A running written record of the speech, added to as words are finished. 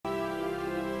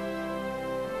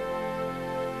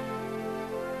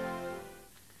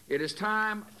It is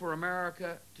time for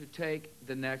America to take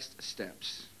the next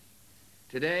steps.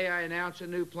 Today, I announce a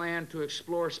new plan to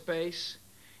explore space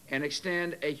and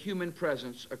extend a human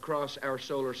presence across our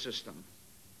solar system.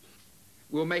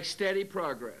 We'll make steady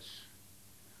progress.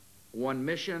 One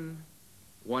mission,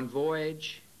 one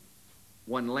voyage,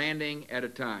 one landing at a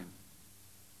time.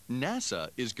 NASA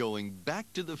is going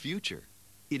back to the future.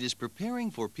 It is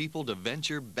preparing for people to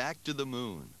venture back to the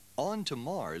moon, on to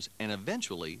Mars, and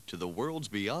eventually to the worlds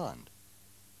beyond.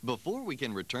 Before we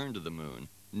can return to the moon,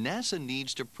 NASA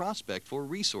needs to prospect for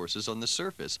resources on the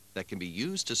surface that can be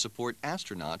used to support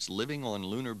astronauts living on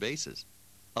lunar bases.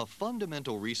 A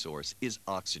fundamental resource is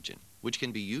oxygen, which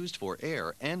can be used for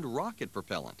air and rocket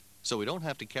propellant, so we don't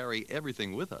have to carry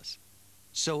everything with us.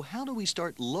 So how do we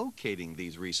start locating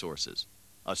these resources?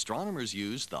 Astronomers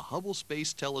use the Hubble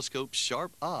Space Telescope's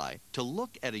sharp eye to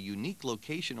look at a unique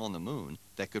location on the moon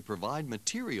that could provide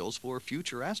materials for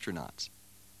future astronauts.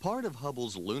 Part of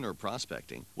Hubble's lunar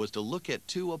prospecting was to look at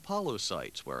 2 Apollo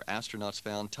sites where astronauts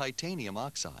found titanium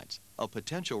oxides, a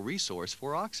potential resource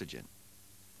for oxygen.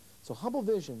 So Hubble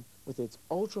vision, with its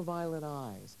ultraviolet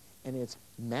eyes and its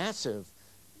massive,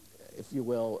 if you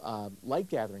will,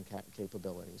 light-gathering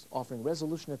capabilities, offering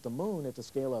resolution at the moon at the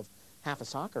scale of half a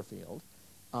soccer field,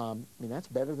 I mean, that's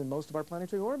better than most of our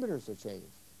planetary orbiters achieve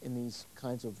in these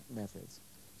kinds of methods.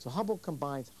 So Hubble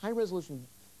combines high-resolution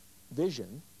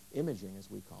vision, imaging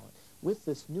as we call it, with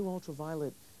this new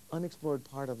ultraviolet unexplored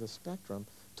part of the spectrum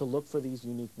to look for these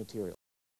unique materials.